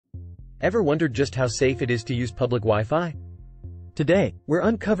Ever wondered just how safe it is to use public Wi-Fi? Today, we're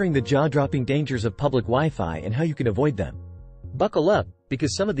uncovering the jaw-dropping dangers of public Wi-Fi and how you can avoid them. Buckle up,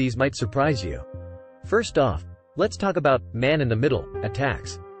 because some of these might surprise you. First off, let's talk about man-in-the-middle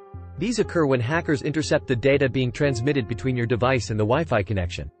attacks. These occur when hackers intercept the data being transmitted between your device and the Wi-Fi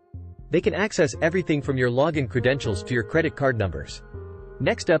connection. They can access everything from your login credentials to your credit card numbers.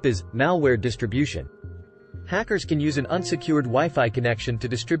 Next up is malware distribution. Hackers can use an unsecured Wi-Fi connection to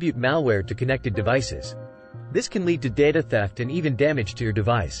distribute malware to connected devices. This can lead to data theft and even damage to your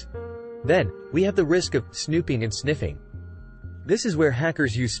device. Then, we have the risk of snooping and sniffing. This is where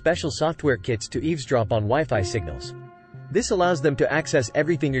hackers use special software kits to eavesdrop on Wi-Fi signals. This allows them to access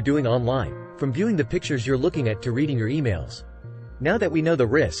everything you're doing online, from viewing the pictures you're looking at to reading your emails. Now that we know the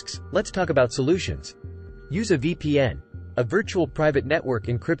risks, let's talk about solutions. Use a VPN. A virtual private network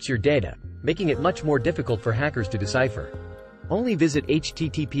encrypts your data, making it much more difficult for hackers to decipher. Only visit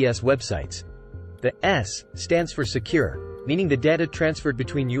HTTPS websites. The S stands for secure, meaning the data transferred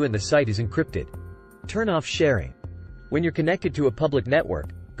between you and the site is encrypted. Turn off sharing. When you're connected to a public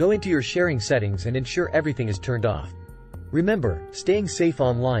network, go into your sharing settings and ensure everything is turned off. Remember, staying safe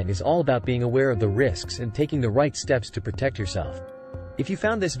online is all about being aware of the risks and taking the right steps to protect yourself. If you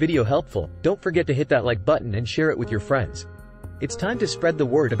found this video helpful, don't forget to hit that like button and share it with your friends. It's time to spread the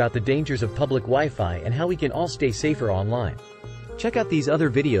word about the dangers of public Wi-Fi and how we can all stay safer online. Check out these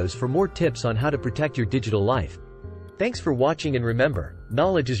other videos for more tips on how to protect your digital life. Thanks for watching, and remember,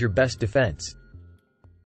 knowledge is your best defense.